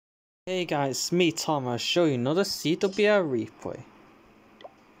Hey guys, it's me Tom. I'll show you another CWR replay.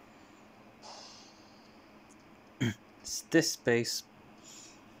 It's this base,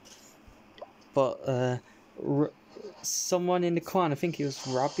 but someone in the corner, I think it was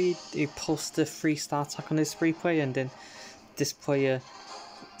Robby, he posted a 3-star attack on this replay, and then this player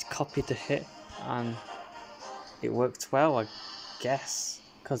copied the hit, and it worked well, I guess,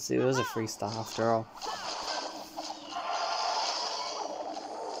 because it was a 3-star after all.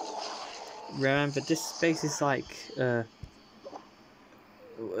 Remember, this base is like a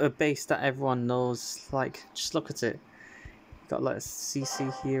base that everyone knows. Like, just look at it. You got like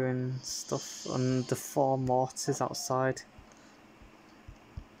CC here and stuff, and the 4 mortars outside.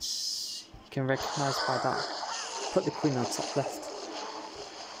 You can recognise by that. Put the queen on top left.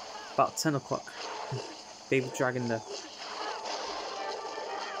 About 10 o'clock. Baby dragon there.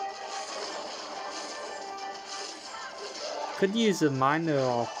 Could use a miner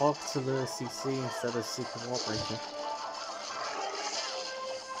or hog to lure CC instead of secret wall breaking.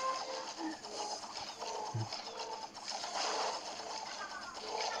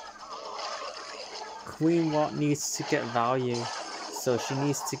 Queen Wat needs to get value, so she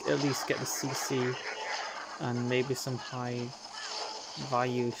needs to at least get the CC and maybe some high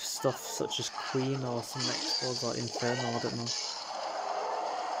value stuff such as Queen or some Expos or Inferno, I don't know.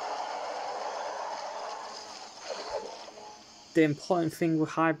 The important thing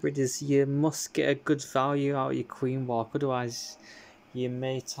with hybrid is you must get a good value out of your Queen Walk, otherwise you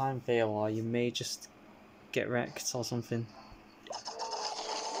may time fail or you may just get wrecked or something.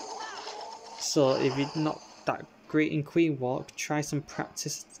 So if you're not that great in Queen Walk, try some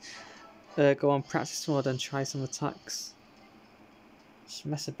practice, go on practice mode and try some attacks. Just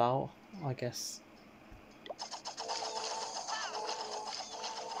mess about, I guess.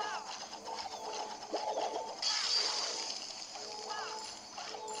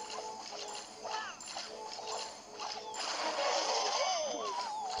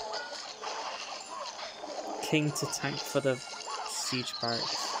 King to tank for the siege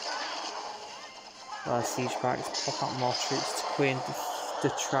barracks. Siege barracks pop out more troops to queen the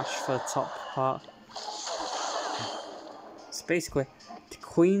trash for the top part. So basically, the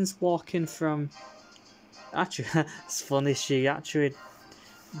queen's walking from. Actually, it's funny. She actually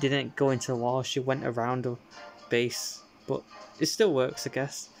didn't go into the wall. She went around the base, but it still works, I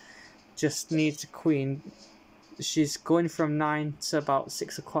guess. Just needs a queen. She's going from 9 to about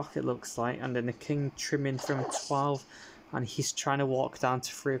 6 o'clock, it looks like, and then the king trimming from 12, and he's trying to walk down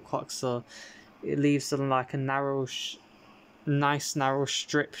to 3 o'clock, so it leaves them like a nice narrow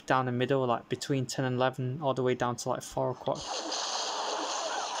strip down the middle, like between 10 and 11, all the way down to like 4 o'clock.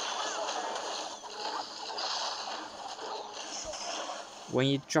 When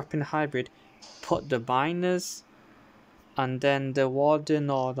you drop in hybrid, put the miners, and then the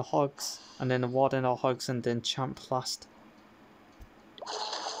warden or the hogs, and then the warden or hogs, and then champ last.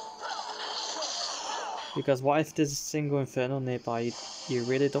 Because what if there's a single inferno nearby? You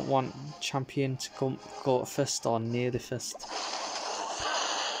really don't want champion to go first or near the first.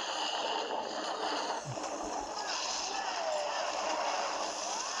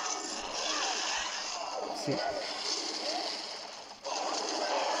 See,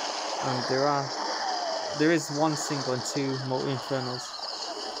 and there is 1 single and 2 multi infernos.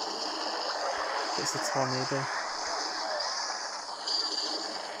 It's a tornado.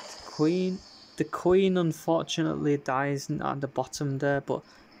 The queen unfortunately dies at the bottom there, but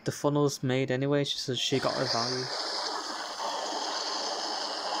the funnel's made anyway, so she got her value.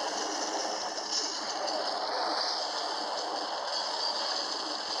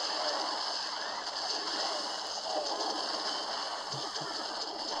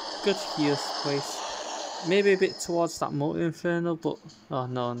 Good heal place. Maybe a bit towards that multi inferno, but oh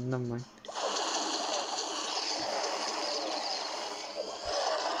no, never mind.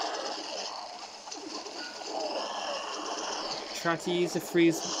 Try to use the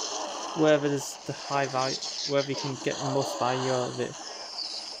freeze wherever there's the high value, wherever you can get the most value out of it.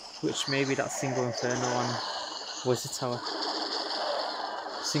 Which maybe that single inferno on Wizard Tower.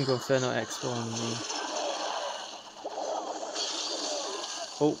 Single inferno expo on me.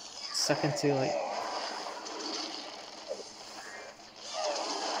 Oh, second too late.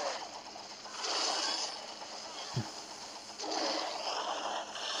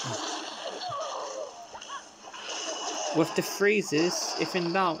 With the freezes, if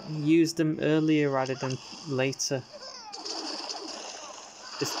in doubt, use them earlier rather than later.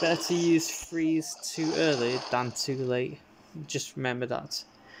 It's better to use freeze too early than too late. Just remember that.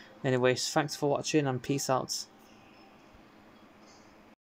 Anyways, thanks for watching and peace out.